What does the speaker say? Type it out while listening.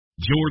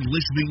You're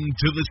listening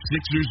to the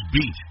Sixers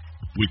Beat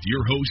with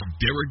your host,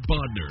 Derek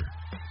Bodner,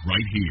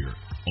 right here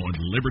on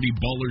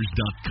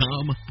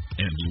LibertyBallers.com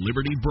and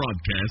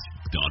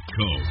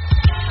LibertyBroadcast.co.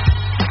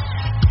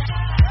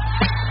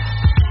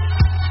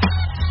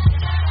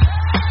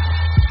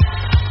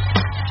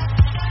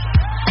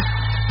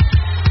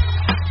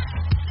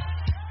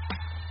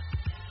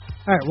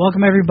 All right,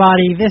 welcome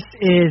everybody. This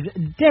is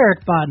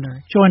Derek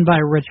Bodner, joined by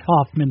Rich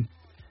Hoffman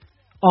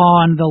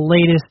on the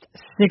latest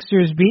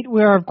Sixers Beat.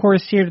 We are, of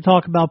course, here to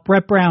talk about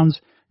Brett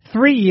Brown's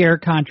 3-year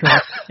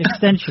contract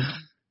extension.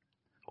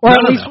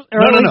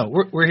 No.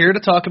 We're here to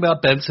talk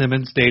about Ben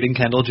Simmons dating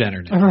Kendall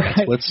Jenner now.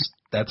 Right.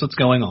 That's what's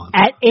going on.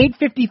 At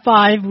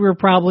 8:55, we were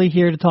probably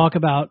here to talk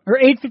about, or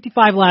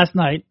 8:55 last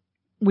night,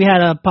 we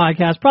had a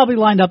podcast probably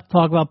lined up to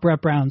talk about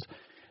Brett Brown's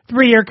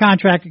 3-year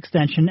contract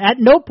extension. At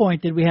no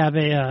point did we have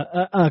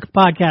a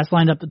podcast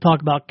lined up to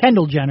talk about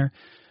Kendall Jenner,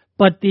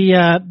 but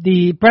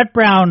the Brett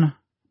Brown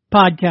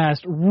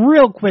podcast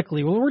real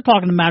quickly, well, we're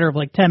talking a matter of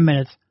like 10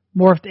 minutes,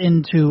 morphed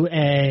into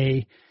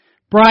a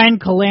Bryan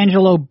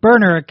Colangelo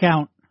burner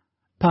account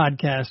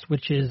podcast,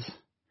 which is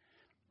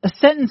a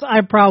sentence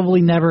I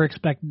probably never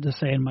expected to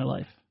say in my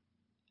life.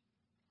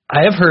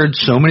 I have heard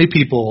so many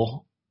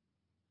people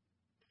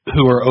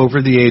who are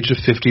over the age of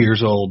 50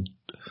 years old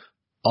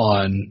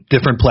on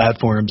different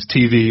platforms,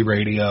 TV,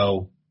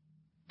 radio,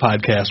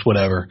 podcast,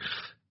 whatever,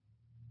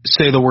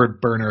 say the word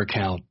burner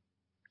account,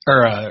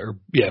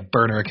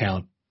 burner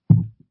account.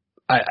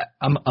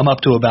 I'm up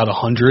to about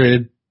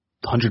 100,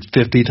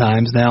 150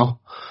 times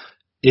now.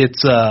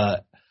 It's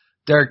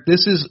Derek,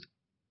 this is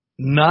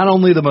not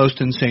only the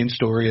most insane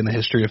story in the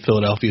history of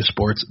Philadelphia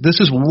sports, this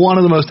is one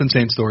of the most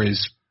insane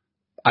stories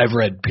I've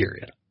read,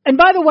 period. And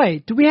by the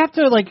way, do we have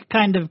to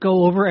kind of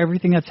go over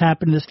everything that's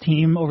happened to this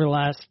team over the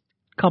last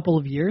couple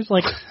of years?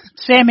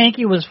 Sam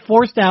Hinkie was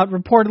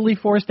reportedly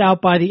forced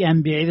out by the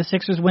NBA. The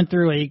Sixers went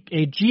through a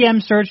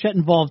GM search that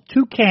involved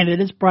 2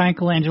 candidates, Bryan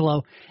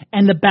Colangelo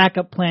and the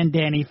backup plan,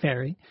 Danny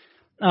Ferry.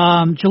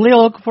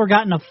 Jahlil Okafor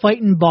got in a fight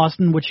in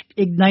Boston, which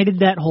ignited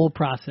that whole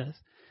process.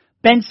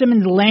 Ben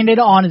Simmons landed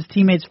on his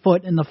teammate's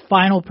foot in the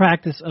final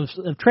practice of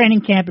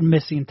training camp and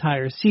missed the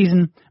entire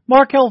season.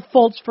 Markelle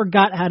Fultz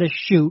forgot how to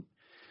shoot.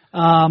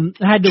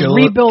 Had to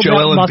rebuild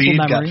that muscle Embiid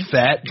memory. Got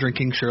fat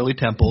drinking Shirley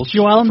Temples.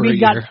 Joel Embiid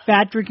got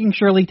fat drinking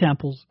Shirley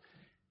Temples.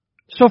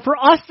 So for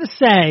us to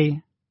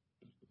say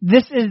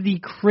this is the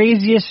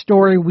craziest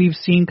story we've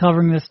seen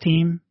covering this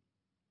team,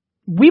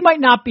 we might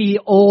not be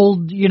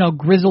old,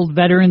 grizzled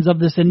veterans of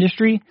this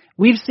industry.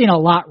 We've seen a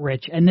lot,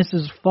 Rich, and this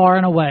is far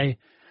and away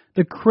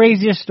the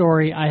craziest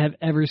story I have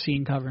ever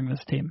seen covering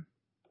this team.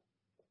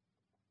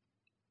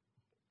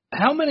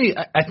 How many?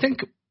 I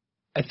think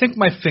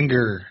my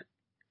finger.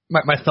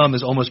 My thumb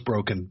is almost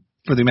broken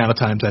for the amount of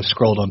times I've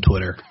scrolled on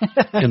Twitter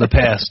in the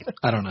past,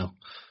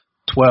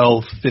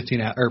 12, 15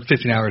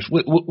 hours,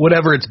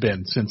 whatever it's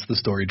been since the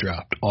story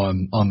dropped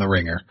on The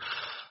Ringer.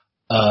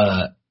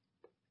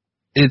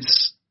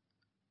 It's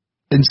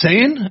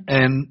insane,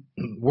 and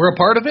we're a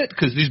part of it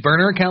because these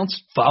burner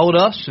accounts followed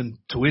us and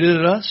tweeted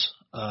at us,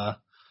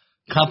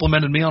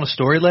 complimented me on a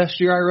story last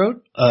year I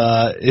wrote.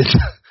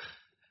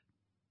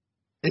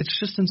 It's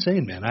just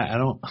insane, man.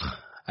 All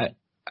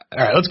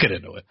right, let's get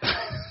into it.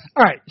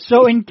 All right,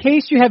 so in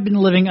case you have been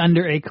living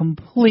under a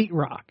complete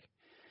rock,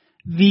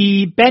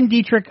 the Ben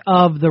Dietrich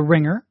of The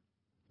Ringer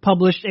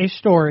published a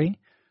story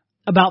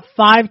about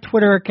 5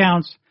 Twitter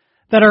accounts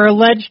that are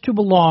alleged to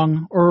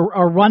belong or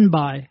are run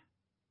by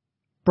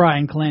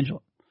Bryan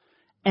Colangelo.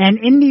 And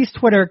in these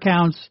Twitter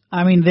accounts,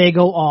 they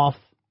go off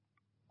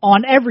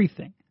on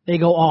everything. They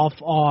go off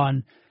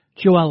on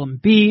Joel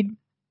Embiid,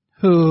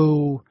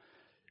 who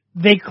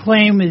they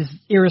claim is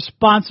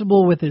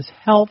irresponsible with his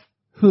health,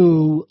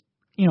 who,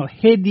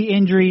 hid the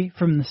injury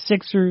from the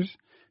Sixers,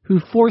 who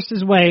forced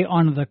his way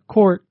onto the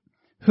court,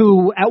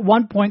 who at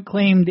one point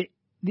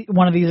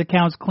one of these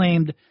accounts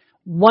claimed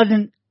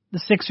wasn't the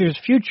Sixers'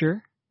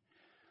 future.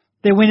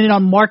 They went in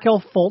on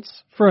Markelle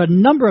Fultz for a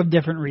number of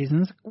different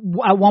reasons.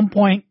 At one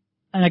point,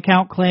 an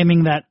account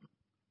claiming that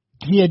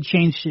he had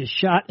changed his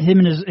shot, him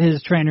and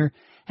his trainer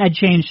had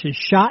changed his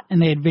shot,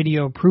 and they had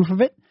video proof of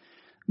it.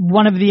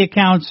 One of the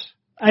accounts,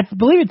 I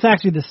believe it's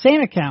actually the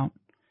same account,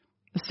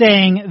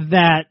 saying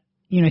that,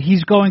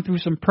 he's going through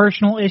some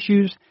personal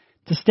issues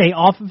to stay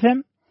off of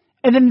him.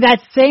 And then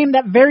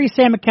that very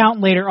same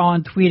account later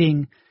on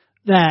tweeting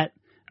that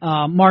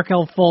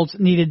Markelle Fultz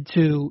needed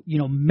to,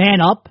 man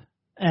up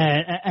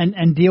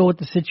and deal with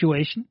the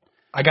situation.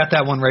 I got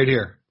that one right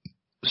here.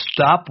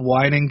 Stop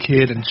whining,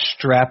 kid, and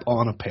strap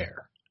on a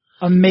pair.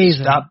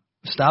 Amazing.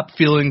 Stop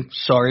feeling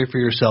sorry for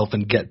yourself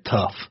and get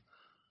tough.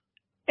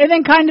 And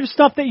then kind of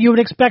stuff that you would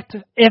expect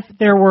if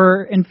there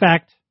were, in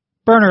fact,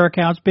 burner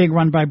accounts being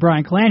run by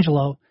Bryan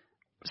Colangelo.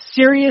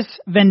 Serious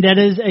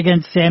vendettas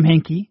against Sam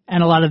Hinkie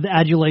and a lot of the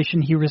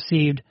adulation he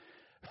received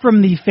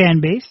from the fan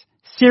base.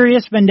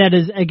 Serious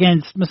vendettas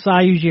against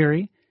Masai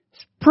Ujiri.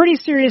 Pretty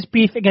serious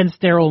beef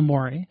against Daryl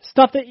Morey.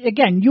 Stuff that,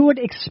 again, you would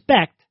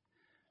expect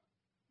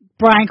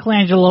Bryan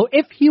Colangelo,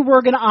 if he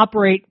were going to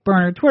operate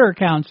burner Twitter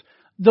accounts,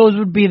 those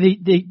would be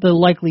the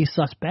likely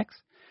suspects.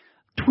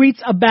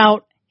 Tweets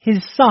about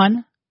his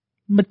son,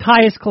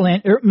 Mattia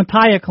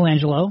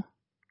Colangelo,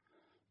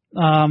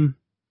 and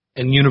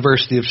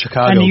University of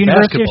Chicago and the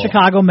University basketball. of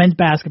Chicago men's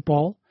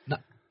basketball.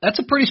 That's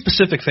a pretty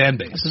specific fan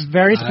base. It's a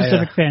very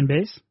specific fan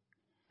base.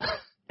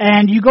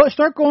 And you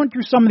start going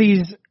through some of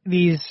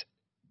these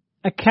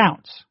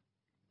accounts.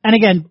 And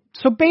again,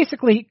 so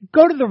basically,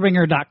 go to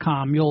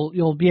theringer.com.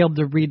 You'll be able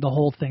to read the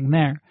whole thing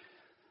there.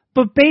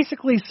 But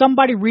basically,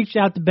 somebody reached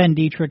out to Ben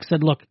Dietrich,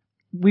 said, look,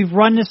 we've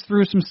run this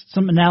through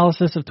some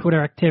analysis of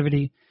Twitter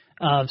activity,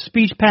 of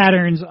speech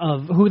patterns,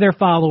 of who they're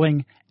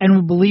following, and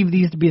we believe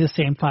these to be the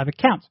same 5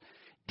 accounts.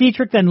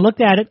 Dietrich then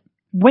looked at it,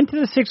 went to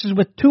the Sixers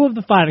with 2 of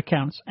the 5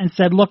 accounts, and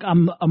said, look,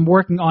 I'm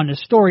working on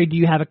this story. Do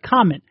you have a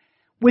comment?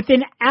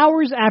 Within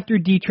hours after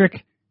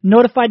Dietrich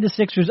notified the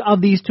Sixers of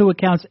these 2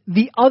 accounts,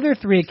 the other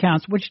 3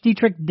 accounts, which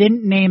Dietrich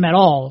didn't name at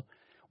all,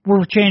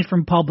 were changed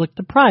from public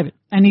to private.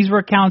 And these were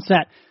accounts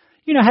that,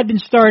 had been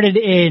started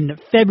in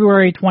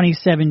February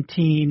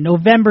 2017,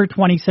 November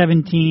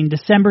 2017,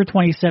 December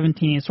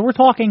 2017. So we're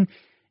talking,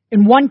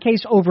 in one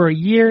case, over a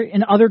year.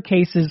 In other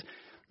cases,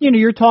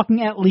 you're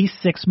talking at least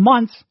 6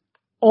 months,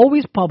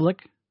 always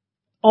public,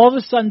 all of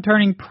a sudden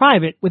turning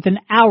private within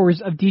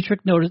hours of Dietrich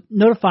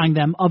notifying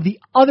them of the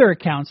other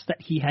accounts that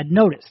he had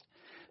noticed.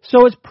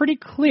 So it's pretty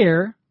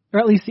clear, or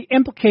at least the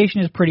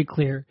implication is pretty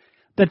clear,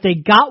 that they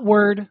got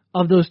word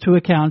of those 2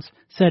 accounts,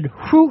 said,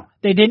 whew,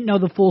 they didn't know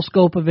the full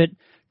scope of it,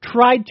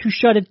 tried to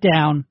shut it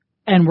down,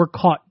 and were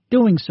caught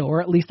doing so,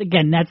 or at least,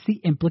 again, that's the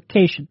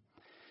implication.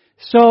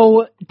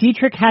 So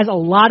Dietrich has a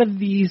lot of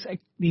these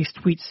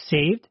tweets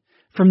saved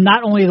from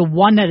not only the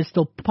one that is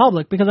still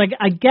public, because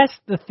I guess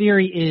the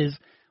theory is,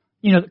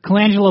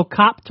 Colangelo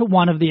copped to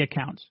one of the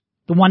accounts,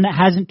 the one that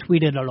hasn't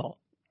tweeted at all.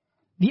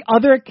 The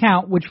other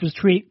account, which was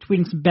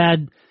tweeting some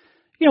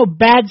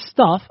bad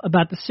stuff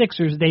about the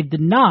Sixers, they've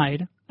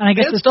denied. And I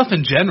guess bad stuff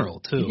in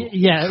general too.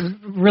 Yeah,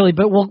 really.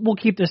 But we'll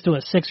keep this to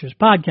a Sixers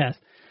podcast.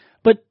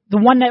 But the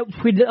one that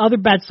tweeted other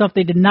bad stuff,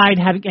 they denied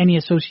having any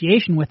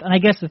association with. And I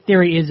guess the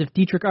theory is if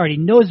Dietrich already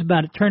knows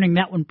about it, turning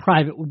that one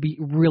private would be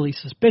really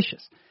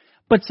suspicious.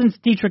 But since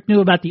Dietrich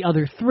knew about the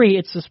other 3,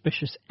 it's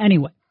suspicious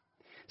anyway.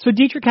 So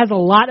Dietrich has a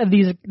lot of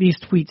these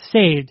tweets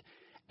saved.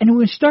 And when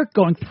we start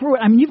going through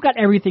it, you've got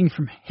everything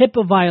from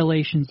HIPAA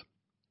violations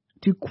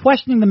to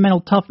questioning the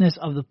mental toughness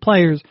of the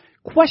players,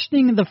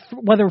 questioning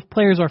whether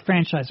players are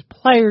franchise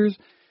players.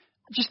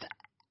 Just,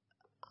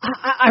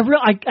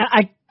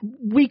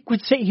 we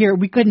could sit here,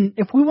 we couldn't,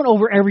 if we went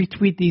over every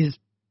tweet these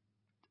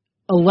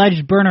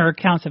alleged burner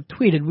accounts have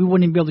tweeted, we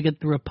wouldn't even be able to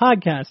get through a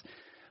podcast.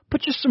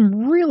 But just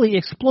some really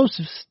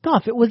explosive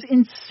stuff. It was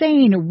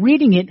insane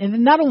reading it,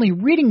 and not only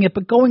reading it,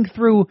 but going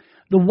through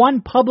the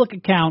one public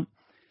account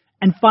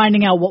and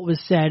finding out what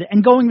was said,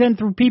 and going then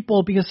through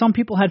people, because some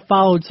people had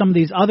followed some of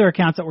these other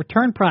accounts that were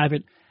turned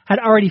private, had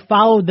already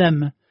followed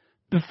them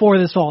before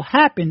this all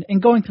happened,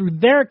 and going through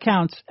their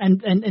accounts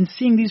and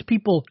seeing these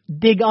people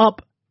dig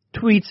up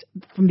tweets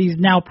from these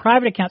now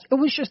private accounts. It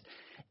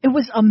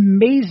was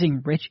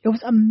amazing, Rich. It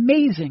was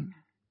amazing.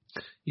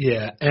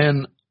 Yeah,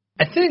 and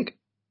I think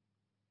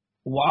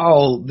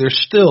while there's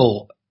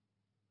still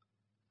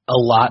a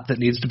lot that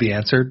needs to be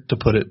answered, to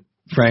put it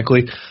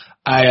frankly,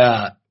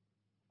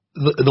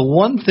 the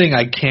one thing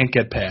I can't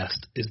get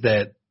past is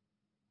that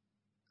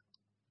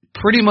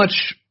pretty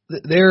much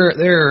there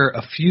are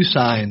a few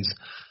signs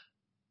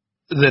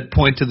that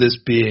point to this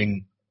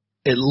being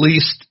at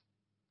least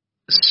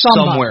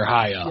somewhere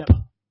high up. Yep.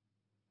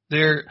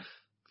 There,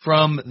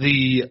 from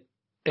the,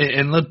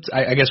 and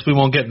I guess we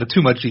won't get into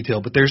too much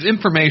detail, but there's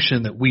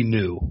information that we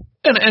knew,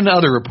 and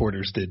other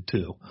reporters did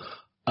too,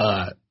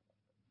 that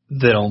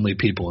only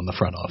people in the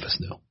front office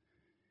knew.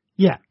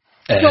 Yeah.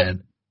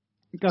 And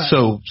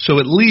so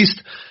at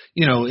least,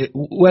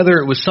 whether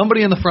it was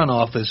somebody in the front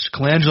office,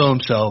 Colangelo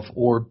himself,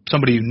 or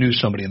somebody who knew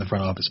somebody in the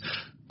front office,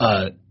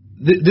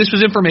 this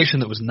was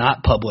information that was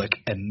not public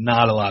and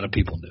not a lot of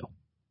people knew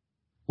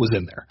was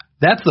in there.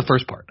 That's the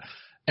first part.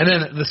 And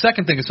then the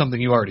second thing is something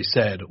you already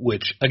said,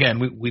 which, again,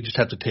 we just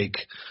have to take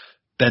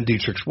Ben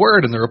Dietrich's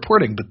word in the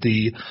reporting, but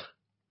the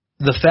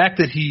fact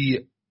that he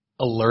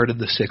alerted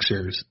the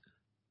Sixers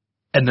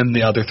and then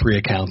the other 3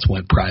 accounts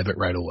went private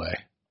right away.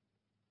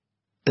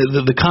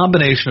 The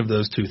combination of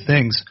those 2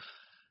 things,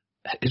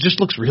 it just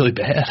looks really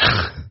bad.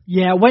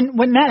 Yeah,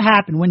 when that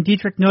happened, when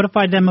Dietrich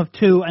notified them of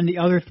 2 and the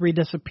other 3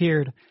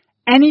 disappeared,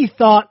 any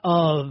thought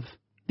of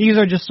these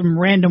are just some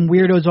random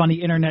weirdos on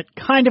the internet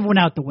kind of went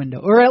out the window,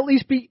 or at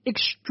least be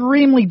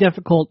extremely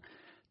difficult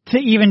to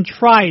even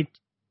try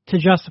to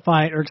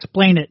justify it or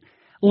explain it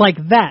like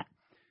that.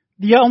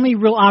 The only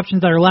real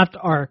options that are left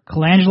are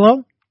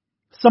Colangelo,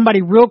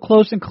 somebody real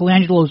close in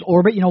Colangelo's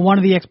orbit. One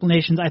of the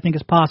explanations I think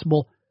is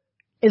possible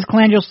is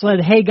Colangelo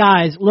said, "Hey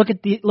guys, look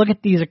at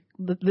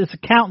this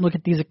account, look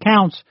at these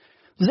accounts.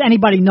 Does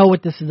anybody know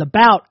what this is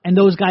about?" And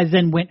those guys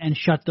then went and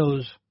shut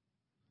those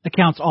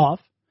accounts off.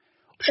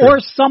 Sure. Or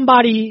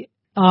somebody,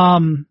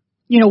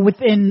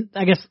 within,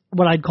 I guess,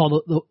 what I'd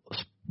call the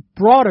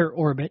broader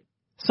orbit,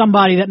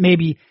 somebody that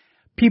maybe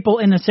people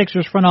in the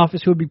Sixers front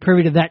office who would be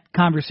privy to that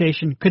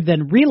conversation could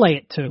then relay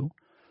it to,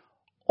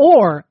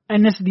 or,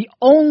 and this is the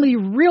only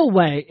real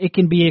way it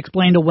can be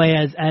explained away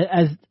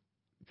as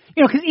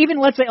because even,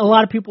 let's say, a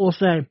lot of people will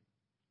say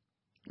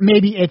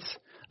maybe it's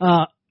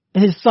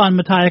his son,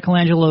 Mattia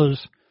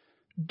Colangelo's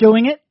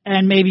doing it,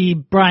 and maybe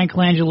Bryan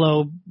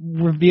Colangelo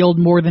revealed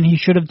more than he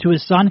should have to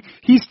his son.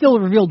 He still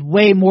revealed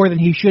way more than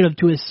he should have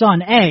to his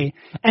son, A.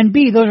 And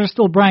B, those are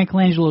still Bryan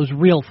Colangelo's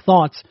real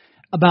thoughts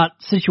about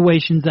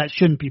situations that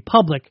shouldn't be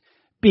public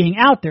being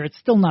out there. It's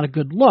still not a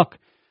good look.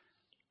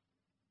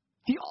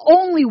 The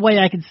only way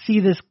I could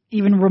see this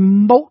even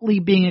remotely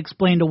being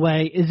explained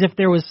away is if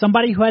there was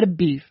somebody who had a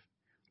beef,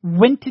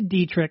 went to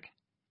Dietrich,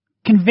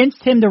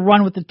 convinced him to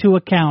run with the two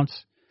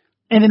accounts,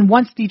 and then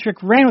once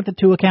Dietrich ran with the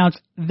two accounts,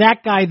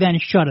 that guy then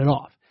shut it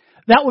off.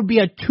 That would be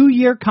a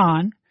 2-year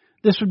con.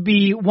 This would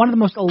be one of the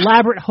most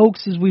elaborate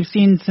hoaxes we've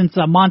seen since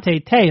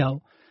Monte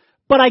Teo.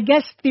 But I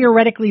guess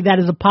theoretically that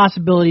is a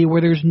possibility where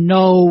there's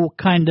no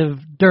kind of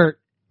dirt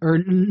or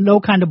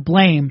no kind of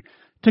blame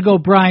to go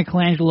Bryan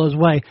Colangelo's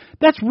way.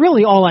 That's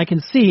really all I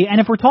can see.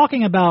 And if we're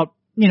talking about,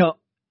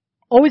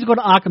 always go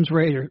to Occam's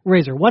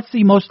razor. What's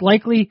the most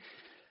likely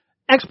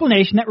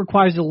explanation that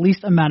requires the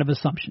least amount of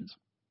assumptions?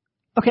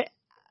 Okay.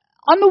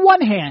 On the one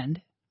hand,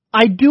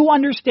 I do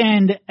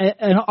understand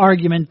an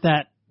argument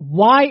that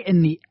why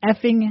in the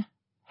effing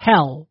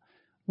hell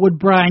would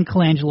Bryan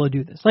Colangelo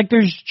do this? Like,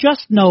 there's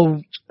just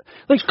no...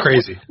 It's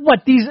crazy.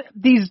 What, these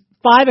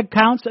 5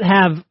 accounts that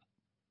have...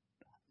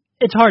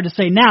 It's hard to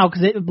say now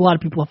because a lot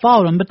of people have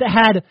followed them, but that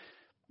had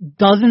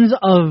dozens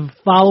of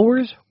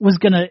followers was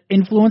going to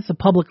influence the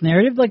public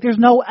narrative? Like, there's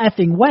no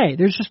effing way.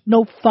 There's just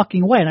no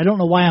fucking way. And I don't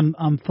know why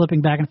I'm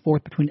flipping back and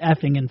forth between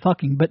effing and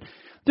fucking, but...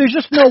 There's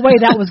just no way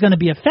that was going to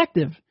be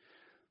effective.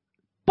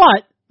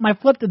 But my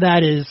flip to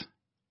that is,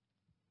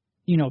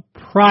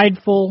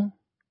 prideful,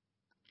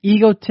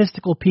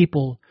 egotistical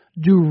people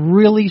do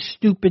really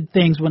stupid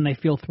things when they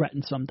feel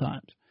threatened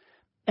sometimes.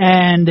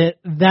 And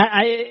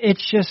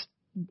it's just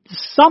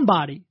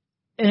somebody.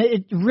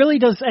 It really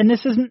does, and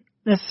this isn't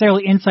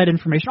necessarily inside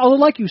information.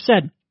 Although, like you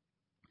said,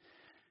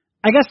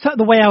 I guess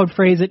the way I would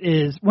phrase it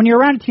is, when you're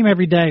around a team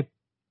every day,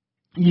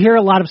 you hear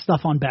a lot of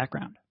stuff on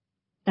background.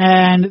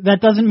 And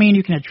that doesn't mean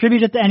you can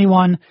attribute it to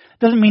anyone,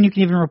 doesn't mean you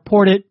can even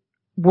report it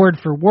word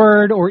for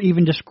word or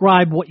even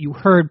describe what you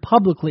heard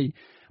publicly,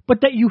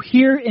 but that you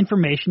hear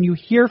information, you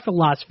hear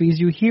philosophies,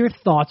 you hear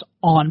thoughts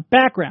on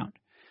background.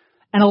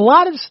 And a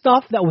lot of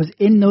stuff that was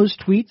in those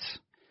tweets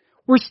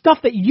were stuff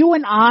that you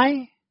and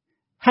I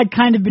had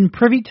kind of been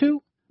privy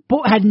to,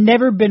 but had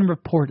never been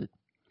reported.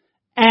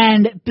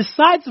 And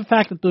besides the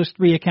fact that those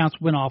 3 accounts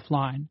went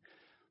offline,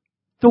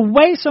 the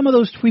way some of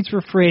those tweets were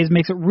phrased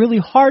makes it really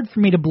hard for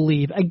me to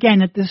believe,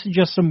 again, that this is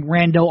just some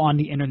rando on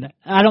the internet.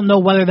 I don't know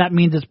whether that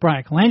means it's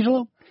Bryan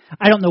Colangelo.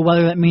 I don't know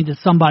whether that means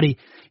it's somebody,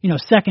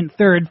 2nd,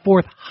 3rd,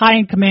 4th, high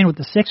in command with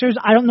the Sixers.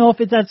 I don't know if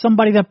it's that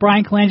somebody that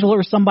Bryan Colangelo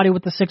or somebody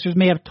with the Sixers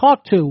may have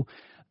talked to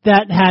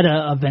that had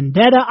a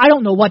vendetta. I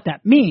don't know what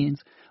that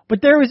means.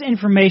 But there is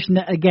information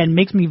that, again,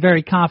 makes me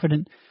very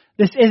confident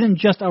this isn't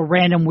just a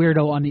random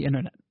weirdo on the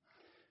internet.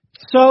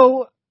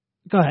 So,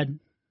 go ahead.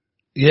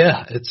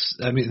 Yeah,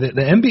 the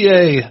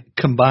NBA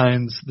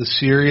combines the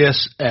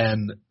serious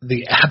and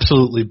the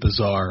absolutely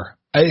bizarre.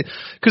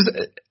 Because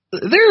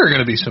there are going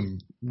to be some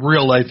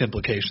real life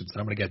implications that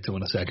I'm going to get to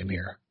in a second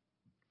here.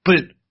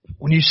 But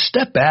when you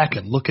step back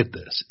and look at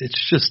this,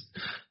 it's just,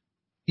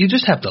 you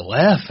just have to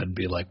laugh and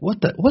be like,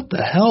 what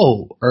the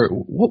hell, or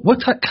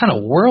what kind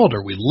of world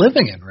are we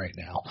living in right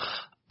now?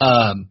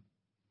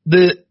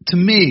 To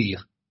me,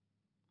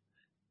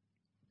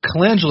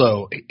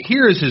 Colangelo,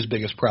 here is his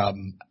biggest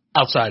problem.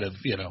 Outside of,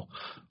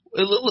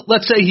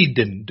 let's say he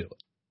didn't do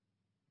it,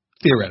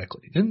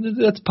 theoretically, and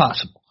that's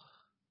possible.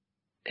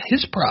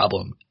 His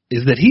problem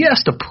is that he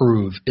has to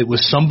prove it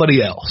was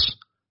somebody else,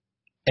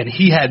 and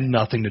he had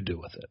nothing to do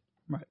with it.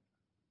 Right.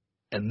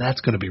 And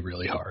that's going to be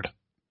really hard.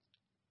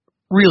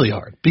 Really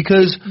hard.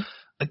 Because,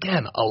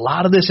 again, a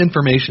lot of this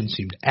information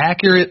seemed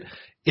accurate.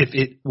 If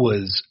it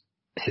was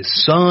his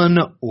son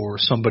or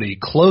somebody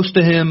close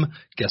to him,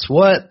 guess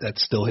what?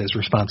 That's still his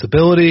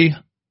responsibility.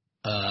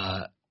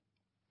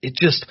 It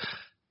just,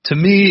 to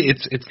me,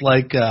 it's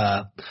like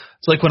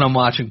when I'm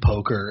watching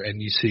poker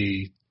and you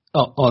see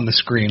on the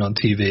screen on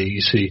TV,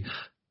 you see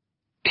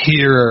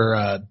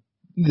here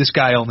this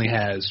guy only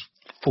has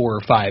 4 or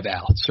 5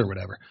 outs or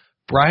whatever.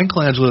 Bryan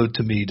Colangelo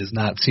to me does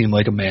not seem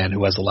like a man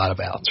who has a lot of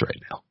outs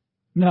right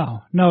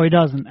now. No, he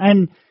doesn't.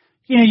 And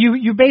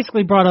you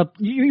basically brought up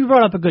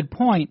a good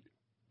point,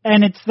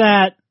 and it's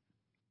that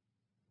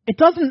it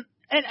doesn't.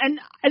 And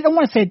I don't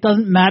want to say it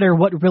doesn't matter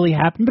what really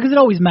happened, because it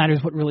always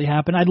matters what really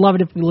happened. I'd love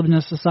it if we lived in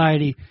a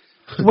society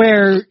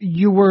where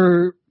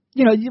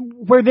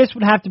where this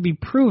would have to be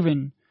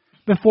proven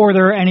before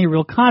there are any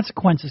real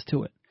consequences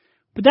to it.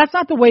 But that's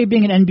not the way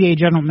being an NBA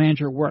general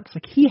manager works.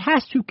 Like, he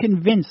has to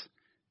convince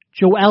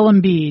Joel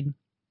Embiid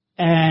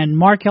and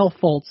Markelle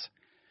Fultz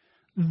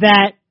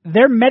that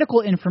their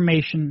medical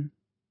information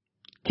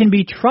can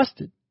be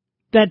trusted,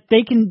 that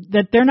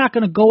they're not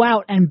going to go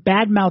out and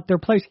badmouth their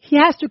players. He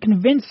has to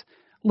convince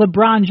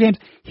LeBron James.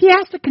 He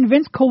has to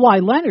convince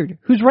Kawhi Leonard,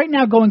 who's right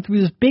now going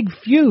through this big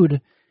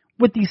feud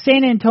with the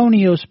San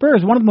Antonio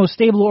Spurs, one of the most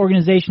stable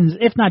organizations,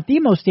 if not the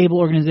most stable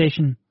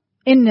organization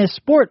in this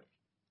sport.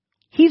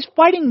 He's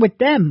fighting with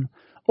them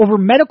over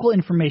medical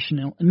information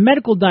and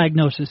medical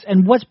diagnosis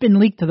and what's been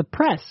leaked to the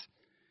press.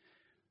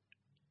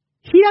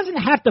 He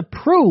doesn't have to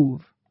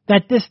prove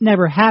that this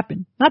never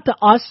happened. Not to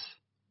us,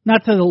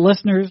 not to the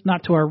listeners,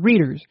 not to our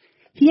readers.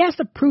 He has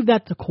to prove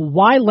that to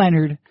Kawhi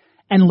Leonard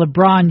and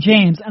LeBron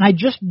James, and I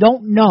just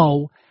don't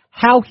know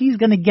how he's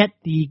going to get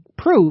the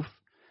proof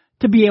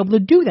to be able to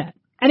do that.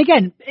 And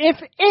again, if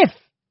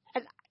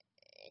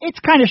it's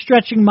kind of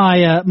stretching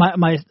my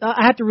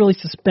I have to really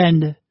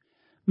suspend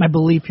my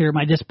belief here,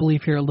 my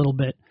disbelief here a little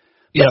bit.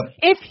 Yeah. But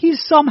if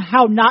he's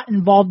somehow not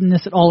involved in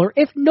this at all, or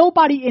if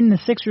nobody in the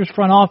Sixers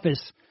front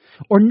office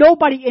or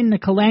nobody in the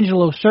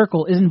Colangelo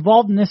circle is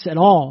involved in this at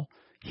all,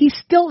 he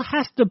still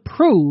has to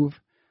prove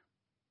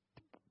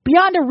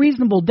beyond a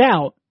reasonable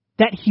doubt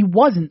that he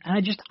wasn't.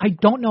 And I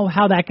don't know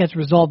how that gets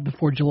resolved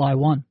before July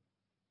 1.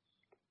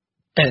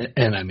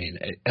 And I mean,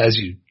 as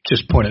you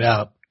just pointed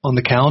out, on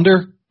the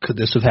calendar, could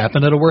this have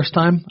happened at a worse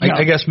time? No.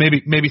 I guess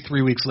maybe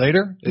 3 weeks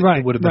later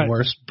it would have been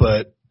worse.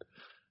 But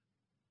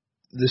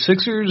the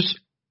Sixers,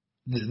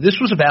 this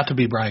was about to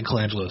be Bryan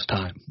Colangelo's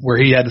time, where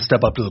he had to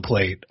step up to the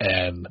plate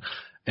and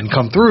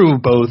come through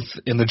both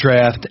in the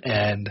draft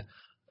and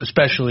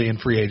especially in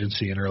free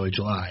agency in early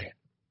July.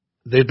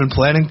 They've been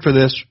planning for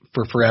this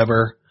for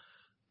forever.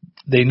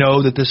 They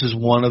know that this is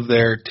one of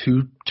their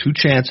two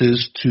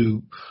chances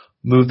to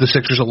move the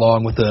Sixers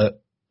along with a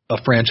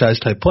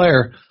franchise-type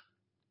player,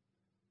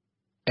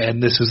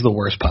 and this is the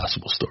worst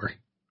possible story.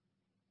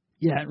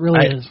 Yeah, it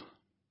really is.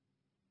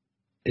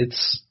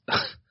 It's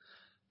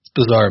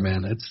bizarre,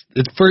 man.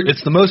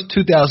 It's the most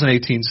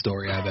 2018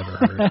 story I've ever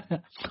heard.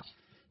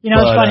 It's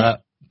funny.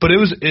 But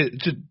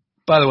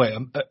by the way,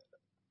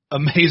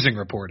 amazing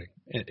reporting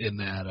in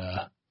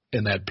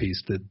that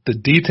piece. The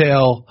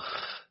detail,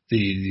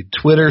 the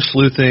Twitter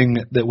sleuthing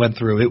that went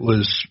through, it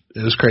was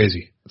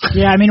crazy.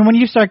 Yeah, I mean, when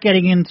you start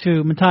getting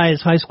into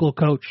Matthias' high school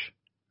coach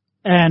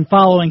and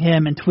following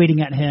him and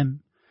tweeting at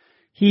him,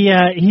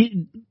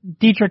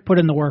 Dietrich put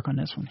in the work on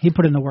this one. He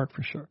put in the work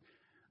for sure.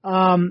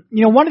 One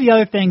of the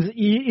other things,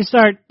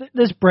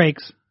 this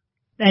breaks,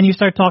 and you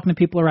start talking to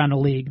people around the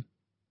league.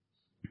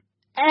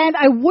 And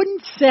I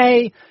wouldn't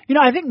say,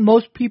 I think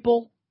most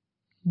people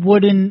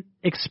wouldn't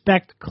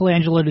expect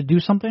Colangelo to do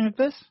something like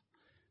this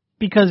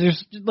because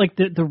there's like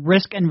the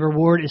risk and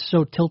reward is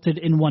so tilted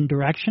in one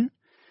direction.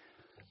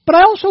 But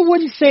I also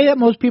wouldn't say that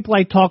most people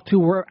I talked to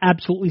were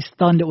absolutely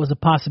stunned it was a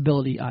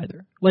possibility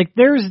either. Like,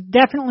 there's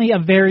definitely a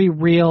very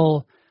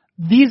real,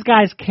 these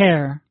guys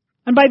care,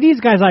 and by these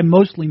guys I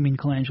mostly mean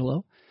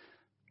Colangelo,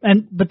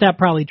 but that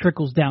probably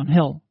trickles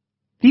downhill.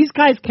 These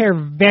guys care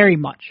very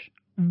much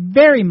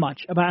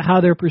about how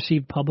they're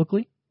perceived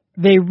publicly.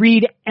 They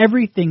read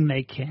everything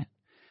they can.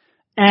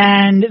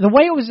 And the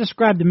way it was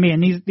described to me,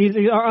 and these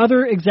are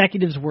other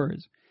executives'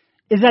 words,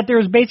 is that there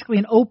was basically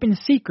an open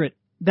secret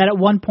that at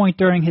one point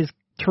during his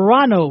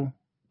Toronto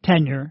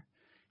tenure,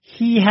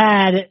 he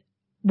had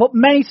what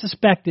many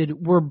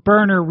suspected were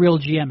burner Real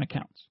GM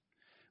accounts,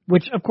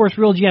 which, of course,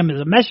 Real GM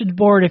is a message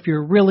board. If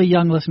you're really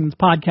young listening to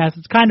this podcast,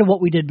 it's kind of what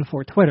we did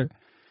before Twitter.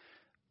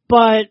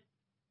 And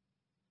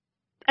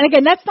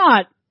again, that's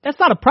not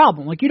a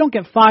problem. Like, you don't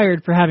get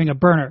fired for having a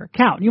burner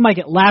account. You might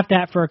get laughed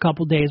at for a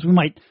couple days. We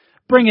might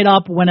bring it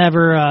up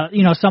whenever,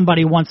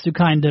 somebody wants to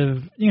kind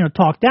of,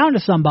 talk down to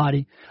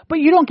somebody. But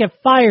you don't get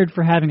fired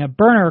for having a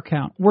burner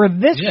account. Where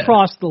this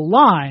crossed the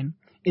line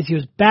is he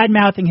was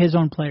bad-mouthing his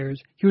own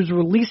players. He was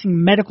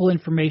releasing medical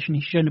information he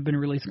shouldn't have been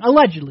releasing.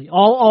 Allegedly.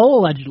 All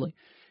allegedly.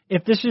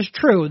 If this is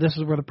true, this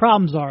is where the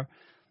problems are.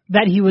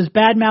 That he was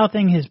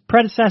bad-mouthing his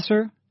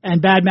predecessor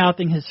and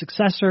bad-mouthing his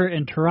successor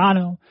in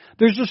Toronto.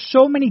 There's just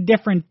so many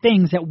different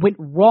things that went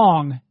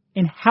wrong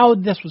in how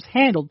this was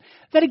handled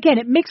that, again,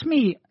 it makes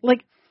me,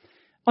 like,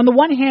 on the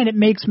one hand, it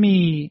makes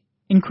me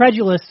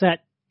incredulous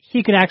that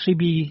he could actually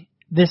be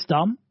this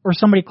dumb, or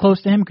somebody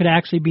close to him could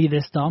actually be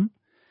this dumb.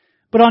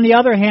 But on the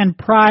other hand,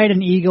 pride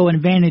and ego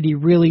and vanity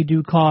really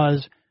do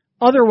cause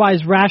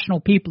otherwise rational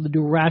people to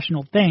do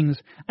rational things.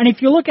 And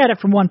if you look at it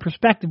from one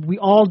perspective, we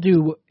all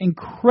do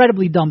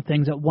incredibly dumb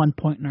things at one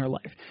point in our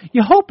life.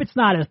 You hope it's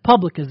not as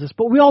public as this,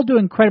 but we all do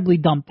incredibly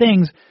dumb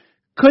things.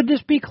 Could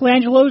this be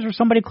Colangelo's or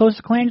somebody close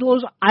to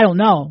Colangelo's? I don't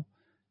know.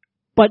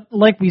 But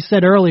like we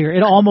said earlier,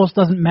 it almost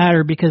doesn't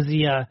matter because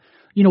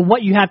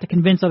what you have to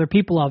convince other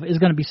people of is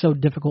going to be so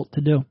difficult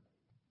to do.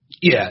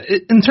 Yeah,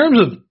 in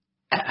terms of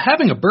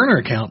having a burner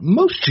account,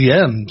 most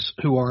GMs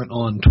who aren't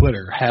on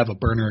Twitter have a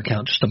burner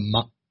account just to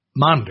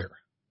monitor.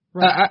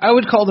 Right. I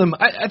would call them,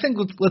 I think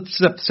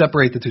let's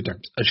separate the two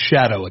terms. A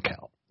shadow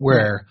account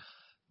where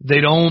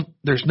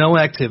there's no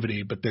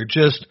activity, but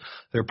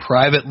they're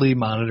privately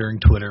monitoring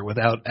Twitter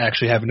without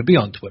actually having to be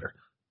on Twitter.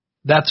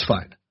 That's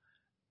fine.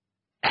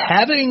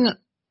 Having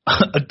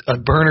a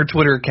burner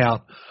Twitter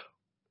account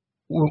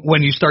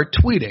when you start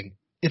tweeting,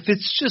 if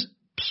it's just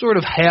sort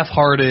of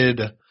half-hearted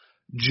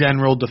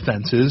general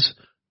defenses,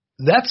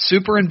 that's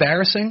super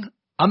embarrassing.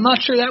 I'm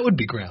not sure that would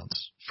be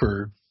grounds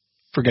for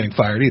getting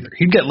fired either.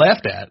 He'd get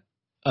laughed at,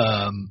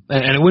 and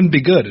it wouldn't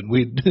be good, and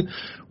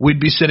we'd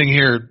be sitting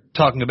here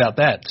talking about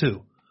that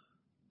too.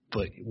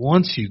 But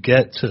once you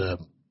get to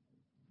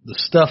the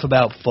stuff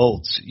about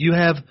Fultz,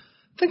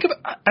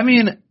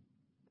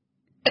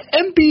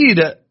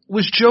 Embiid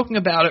was joking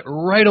about it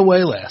right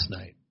away last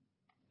night.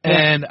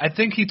 And I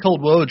think he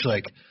told Woj,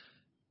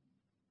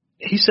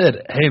 he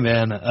said, hey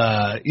man,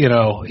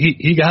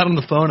 he got on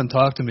the phone and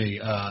talked to me.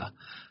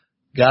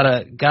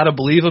 Gotta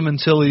believe him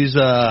until he's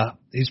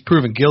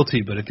proven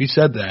guilty. But if he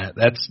said that,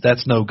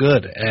 that's no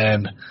good.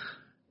 And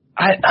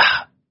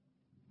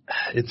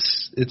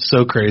it's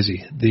so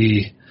crazy.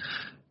 The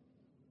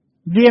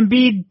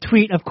Embiid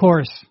tweet, of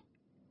course,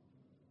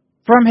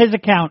 from his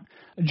account.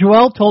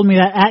 Joel told me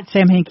that at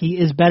Sam Hinkie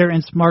is better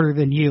and smarter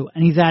than you,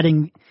 and he's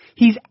adding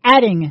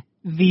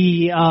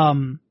the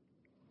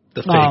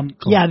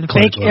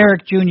fake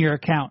Eric Jr.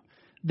 account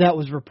that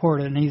was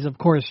reported, and he's of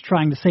course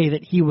trying to say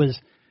that he was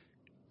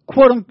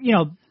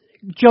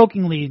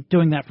jokingly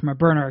doing that from a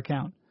burner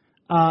account.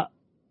 And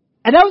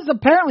that was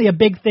apparently a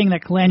big thing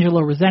that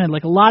Colangelo resented.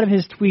 Like, a lot of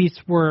his tweets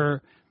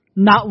were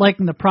not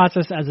liking the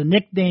process as a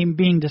nickname,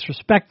 being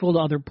disrespectful to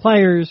other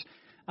players,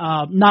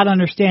 not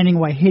understanding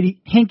why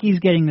Hinkie's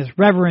getting this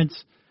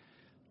reverence.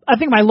 I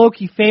think my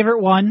low-key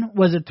favorite one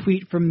was a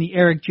tweet from the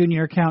Eric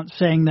Jr. account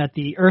saying that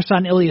the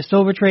Ersan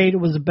Ilyasova trade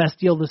was the best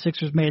deal the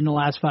Sixers made in the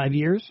last 5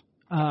 years,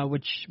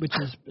 which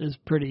is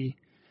pretty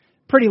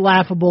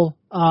laughable.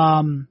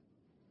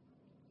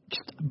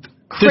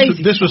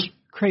 Crazy. This was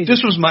crazy.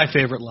 This was my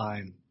favorite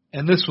line,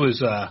 and this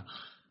was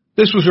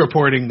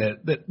reporting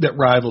that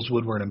rivals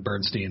Woodward and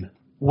Bernstein.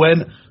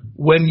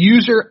 When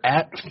user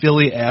at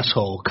Philly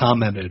asshole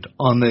commented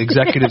on the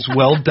executive's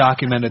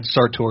well-documented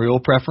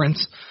sartorial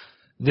preference,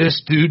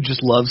 this dude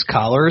just loves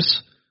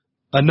collars.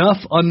 Enough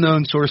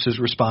unknown sources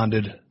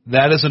responded,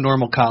 that is a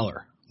normal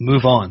collar.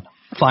 Move on.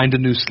 Find a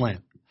new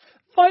slant.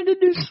 Find a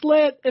new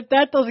slant. If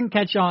that doesn't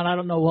catch on, I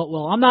don't know what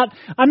will. I'm not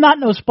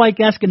no Spike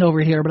Eskin over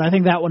here, but I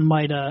think that one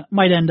might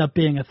end up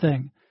being a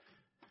thing.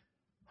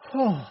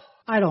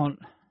 I don't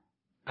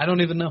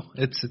even know.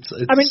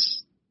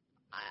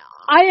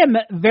 I am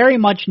very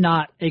much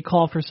not a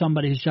call for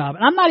somebody's job.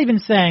 And I'm not even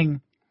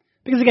saying,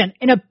 because again,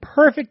 in a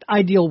perfect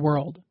ideal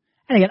world,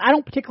 and again, I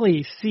don't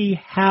particularly see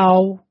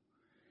how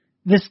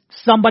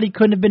somebody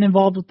couldn't have been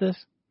involved with this,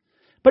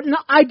 but in an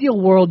ideal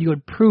world, you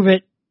would prove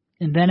it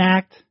and then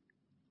act.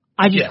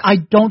 I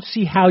don't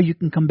see how you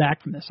can come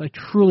back from this. I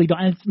truly don't.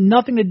 And it's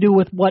nothing to do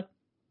with what,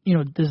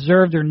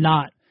 deserved or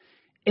not.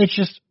 It's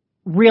just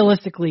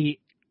realistically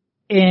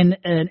in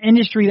an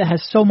industry that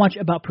has so much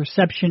about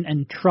perception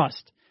and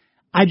trust,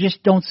 I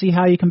just don't see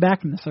how you come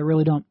back from this. I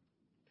really don't.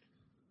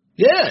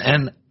 Yeah,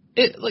 and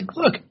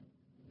look,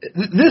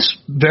 this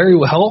very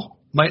well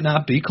might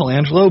not be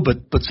Colangelo,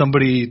 but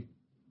somebody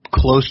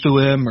close to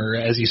him, or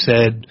as he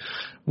said,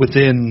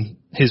 within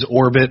his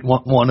orbit,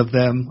 one of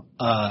them.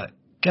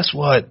 Guess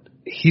what?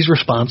 He's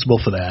responsible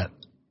for that.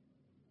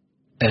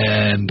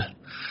 And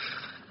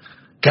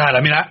God,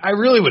 I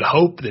really would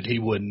hope that he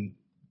wouldn't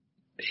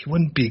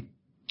be.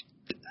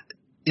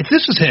 If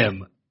this was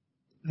him,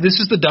 this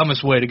is the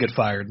dumbest way to get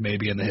fired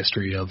maybe in the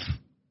history of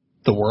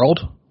the world.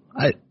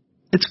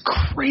 It's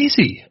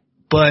crazy.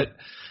 But,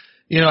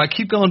 I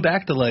keep going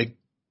back to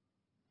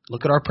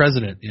look at our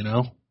president,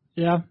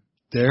 Yeah.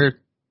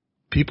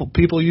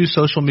 People use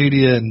social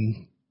media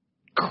in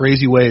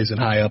crazy ways in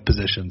high up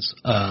positions.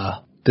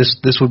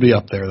 This would be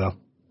up there though.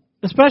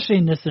 Especially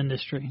in this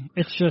industry.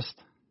 It's just.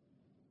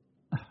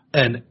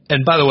 And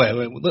by the way,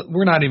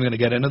 we're not even going to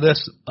get into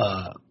this.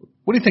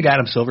 What do you think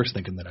Adam Silver's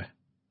thinking today?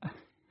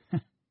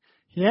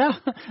 Yeah.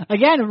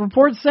 Again,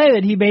 reports say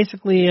that he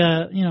basically,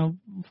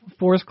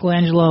 forced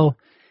Colangelo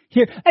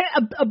here.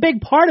 And a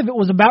big part of it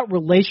was about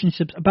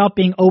relationships, about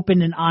being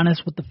open and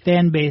honest with the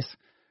fan base.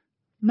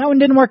 And that one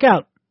didn't work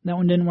out.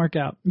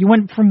 You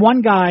went from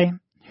one guy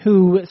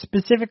who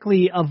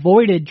specifically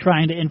avoided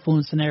trying to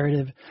influence the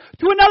narrative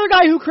to another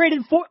guy who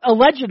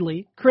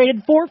allegedly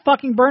created 4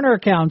 fucking burner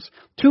accounts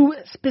to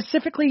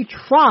specifically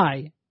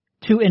try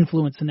to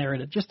influence the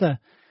narrative. Just a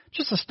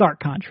stark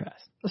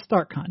contrast.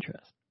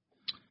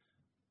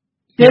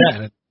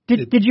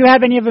 Did you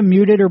have any of them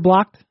muted or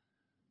blocked?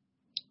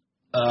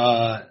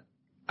 I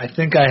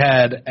think I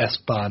had S.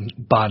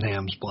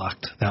 Bonham's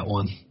blocked, that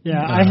one.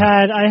 Yeah, I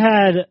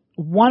had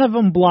one of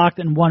them blocked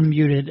and one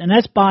muted, and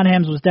S.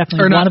 Bonham's was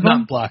definitely one of them.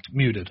 Not blocked,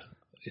 muted.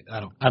 I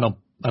don't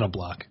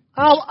block.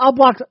 I'll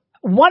block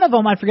one of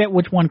them. I forget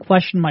which one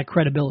questioned my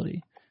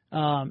credibility,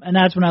 and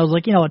that's when I was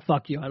like, you know what,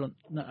 fuck you. I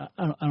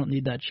don't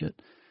need that shit.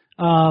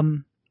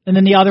 And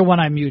then the other one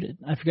I muted.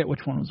 I forget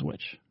which one was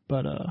which,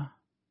 but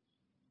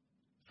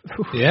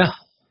yeah.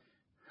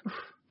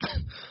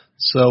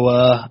 So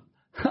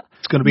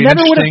it's going to be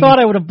never would have thought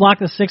I would have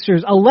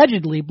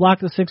allegedly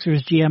blocked the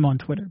Sixers GM on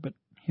Twitter, but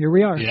here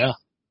we are. Yeah.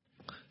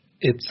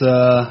 It's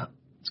going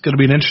to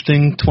be an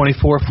interesting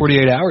 24,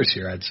 48 hours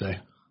here, I'd say.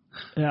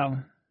 Yeah.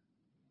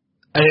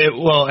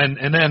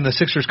 And then the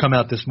Sixers come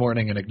out this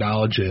morning and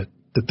acknowledge it,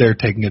 that they're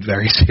taking it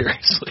very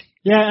seriously.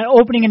 Yeah,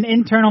 opening an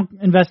internal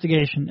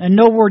investigation. And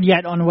no word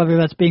yet on whether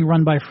that's being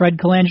run by Fred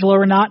Colangelo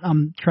or not.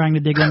 I'm trying to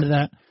dig into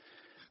that.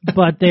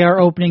 But they are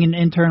opening an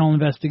internal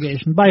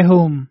investigation. By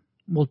whom,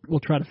 we'll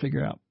try to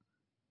figure out.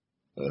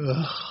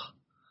 Ugh.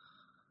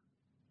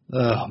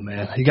 Oh,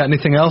 man. You got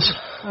anything else?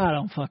 I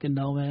don't fucking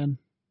know, man.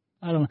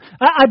 I don't know.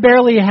 I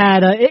barely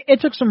had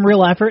it took some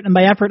real effort, and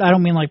by effort I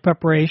don't mean like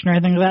preparation or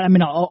anything like that. I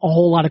mean a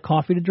whole lot of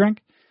coffee to drink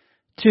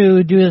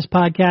to do this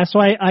podcast. So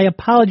I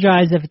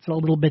apologize if it's a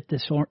little bit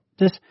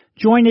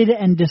disjointed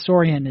and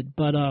disoriented,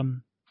 but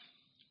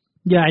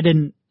yeah, I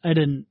didn't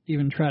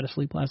even try to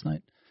sleep last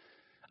night.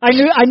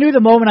 I knew the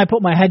moment I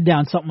put my head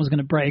down something was going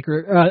to break, or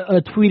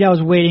a tweet I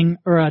was waiting,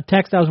 or a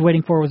text I was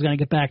waiting for was going to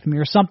get back to me,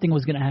 or something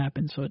was going to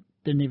happen. So it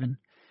didn't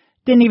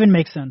even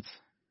make sense.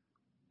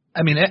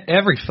 I mean,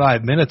 every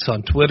 5 minutes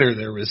on Twitter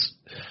there was,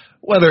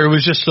 whether it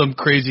was just some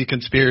crazy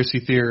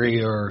conspiracy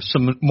theory or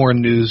some more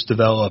news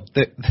developed,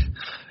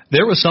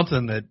 there was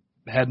something that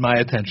had my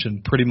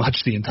attention pretty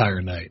much the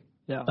entire night.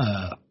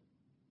 Yeah.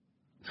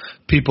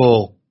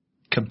 People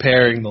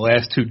comparing the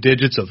last 2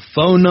 digits of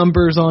phone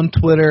numbers on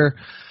Twitter,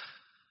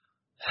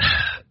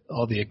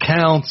 all the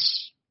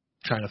accounts,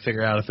 trying to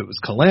figure out if it was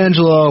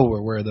Colangelo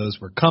or where those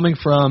were coming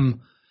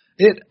from.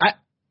 And I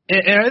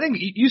think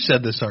you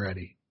said this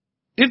already.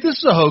 If this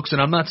is a hoax,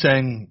 and I'm not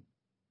saying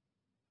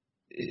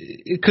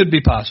it could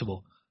be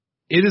possible,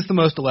 it is the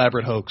most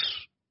elaborate hoax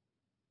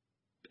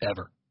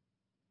ever.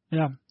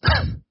 Yeah.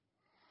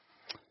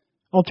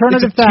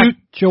 Alternative fact,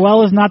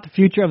 Joel is not the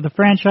future of the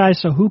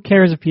franchise, so who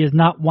cares if he is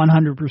not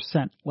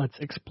 100%? Let's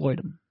exploit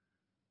him.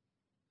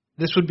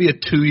 This would be a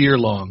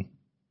 2-year-long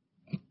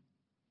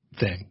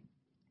thing.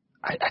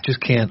 I just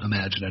can't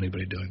imagine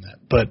anybody doing that.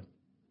 But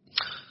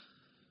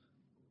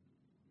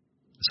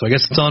so I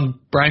guess it's on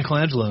Bryan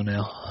Colangelo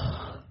now.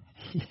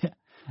 Yeah.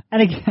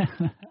 And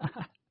again,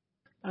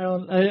 I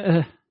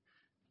don't.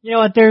 You know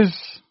what?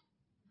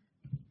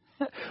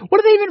 What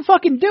do they even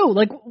fucking do?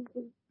 Like,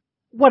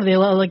 what are they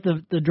like?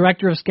 The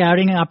director of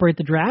scouting and operate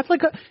the draft?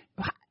 Like, who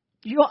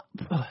do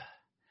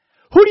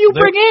you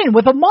bring in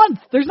with a month?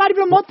 There's not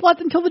even a month left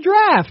until the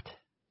draft.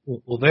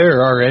 Well,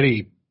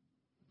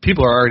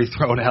 people are already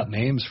throwing out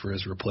names for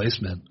his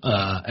replacement,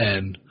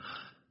 and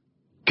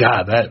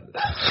God,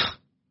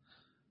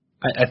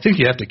 I think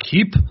you have to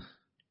keep.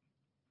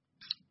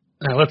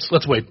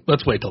 Let's wait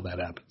till that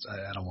happens.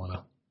 I don't want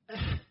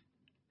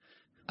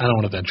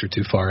to venture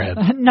too far ahead.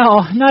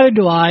 No, neither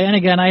do I. And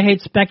again, I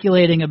hate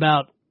speculating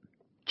about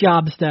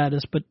job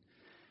status, but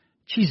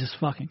Jesus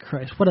fucking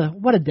Christ, what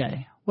a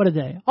day. What a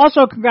day.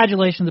 Also,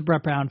 congratulations to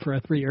Brett Brown for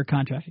a 3-year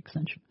contract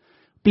extension.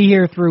 Be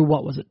here through,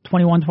 what was it,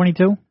 21,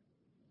 22?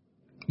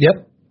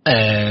 Yep.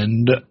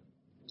 And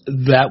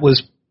that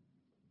was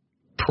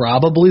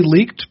probably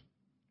leaked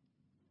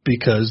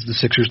because the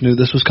Sixers knew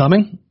this was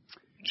coming.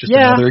 Just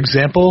another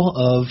example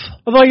of...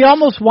 Although you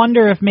almost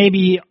wonder if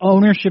maybe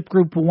ownership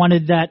group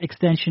wanted that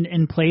extension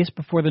in place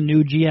before the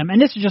new GM.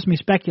 And this is just me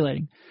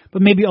speculating.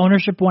 But maybe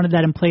ownership wanted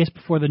that in place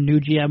before the new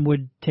GM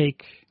would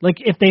take...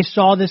 Like, if they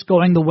saw this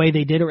going the way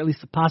they did, or at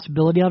least the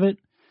possibility of it,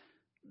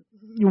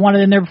 you want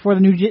it in there before the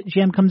new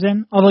GM comes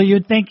in? Although you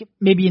would think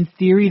maybe in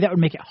theory that would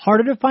make it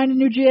harder to find a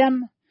new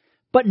GM.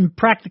 But in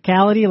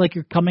practicality, like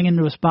you're coming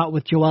into a spot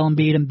with Joel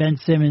Embiid and Ben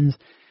Simmons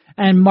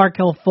and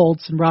Markelle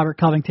Fultz and Robert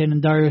Covington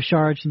and Dario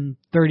Saric and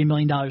 $30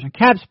 million in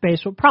cap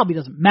space, so it probably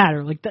doesn't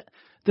matter. Like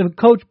the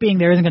coach being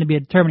there isn't going to be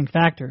a determining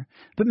factor.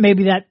 But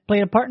maybe that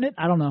played a part in it?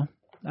 I don't know.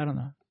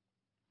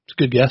 It's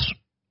a good guess.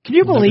 Can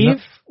you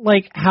believe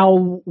like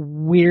how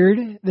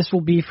weird this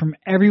will be from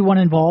everyone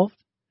involved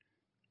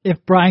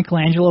if Bryan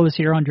Colangelo is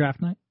here on draft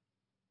night?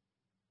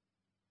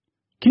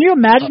 Can you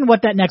imagine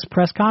what that next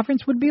press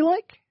conference would be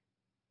like?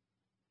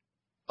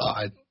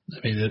 I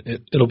mean,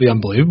 it'll be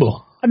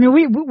unbelievable. I mean,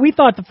 we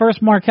thought the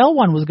first Markelle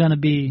one was going to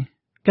be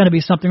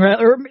something, right?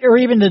 Or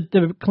even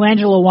the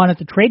Colangelo one at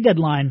the trade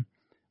deadline,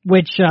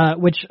 which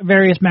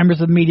various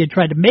members of the media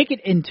tried to make it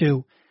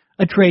into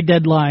a trade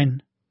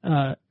deadline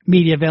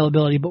media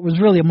availability, but was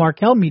really a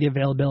Markelle media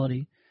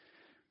availability.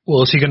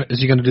 Well, is he gonna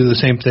do the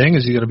same thing?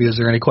 Is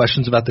there any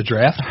questions about the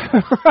draft?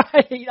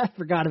 Right, I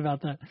forgot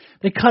about that.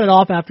 They cut it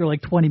off after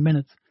like 20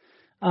 minutes.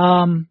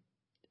 I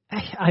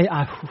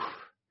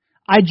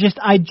just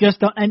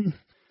don't, and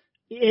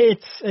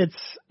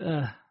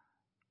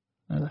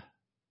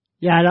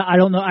I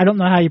don't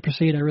know how you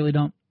proceed. I really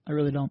don't.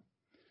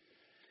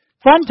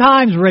 Fun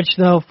times, Rich,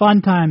 though.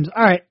 Fun times.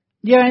 All right.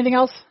 Do you have anything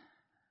else?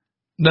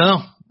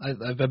 No.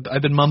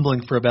 I've been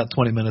mumbling for about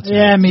 20 minutes now.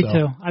 Yeah, me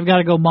too. I've got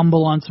to go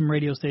mumble on some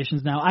radio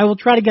stations now. I will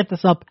try to get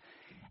this up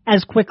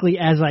as quickly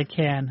as I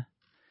can.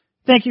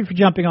 Thank you for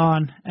jumping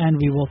on, and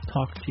we will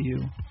talk to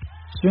you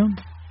soon.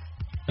 All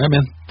right,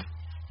 man.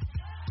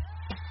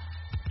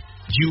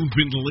 You've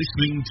been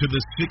listening to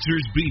the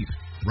Sixers Beat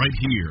right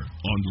here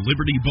on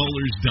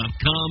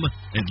LibertyBallers.com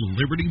and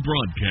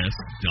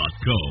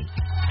LibertyBroadcast.co.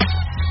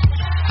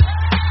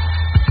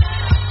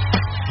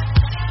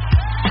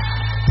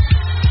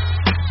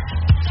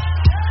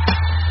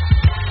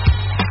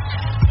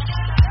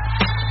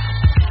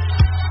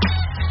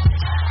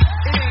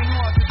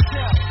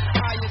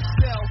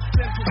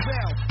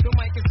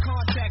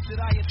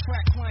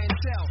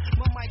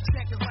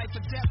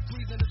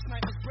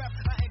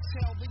 breath, I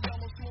exhale the